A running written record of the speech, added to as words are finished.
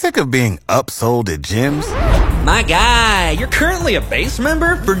Sick of being upsold at gyms? My guy, you're currently a base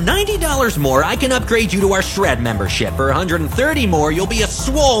member? For $90 more, I can upgrade you to our Shred membership. For $130 more, you'll be a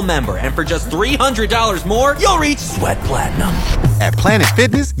Swole member. And for just $300 more, you'll reach Sweat Platinum. At Planet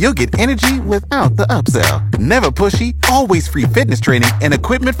Fitness, you'll get energy without the upsell. Never pushy, always free fitness training and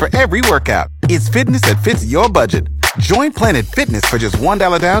equipment for every workout. It's fitness that fits your budget. Join Planet Fitness for just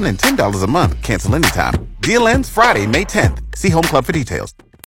 $1 down and $10 a month. Cancel anytime. Deal ends Friday, May 10th. See Home Club for details.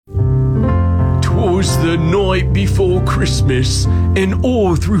 'Twas the night before Christmas, and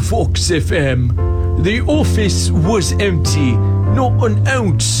all through Fox FM, the office was empty, not an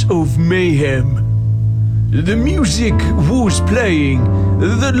ounce of mayhem. The music was playing,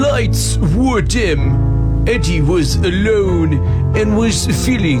 the lights were dim. Eddie was alone and was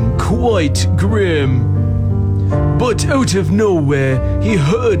feeling quite grim. But out of nowhere, he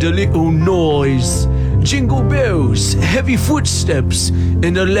heard a little noise. Jingle bells, heavy footsteps,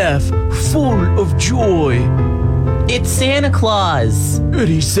 and a laugh full of joy. It's Santa Claus,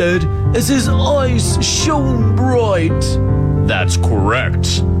 Eddie said as his eyes shone bright. That's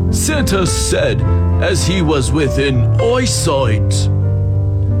correct, Santa said as he was within eyesight.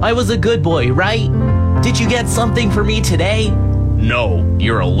 I was a good boy, right? Did you get something for me today? No,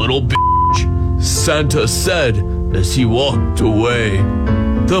 you're a little bitch, Santa said as he walked away.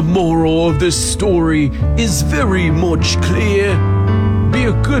 The moral of this story is very much clear. Be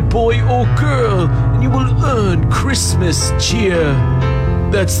a good boy or girl, and you will earn Christmas cheer.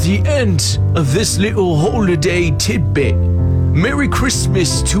 That's the end of this little holiday tidbit. Merry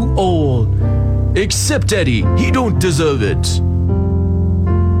Christmas to all. Except Eddie, he don't deserve it.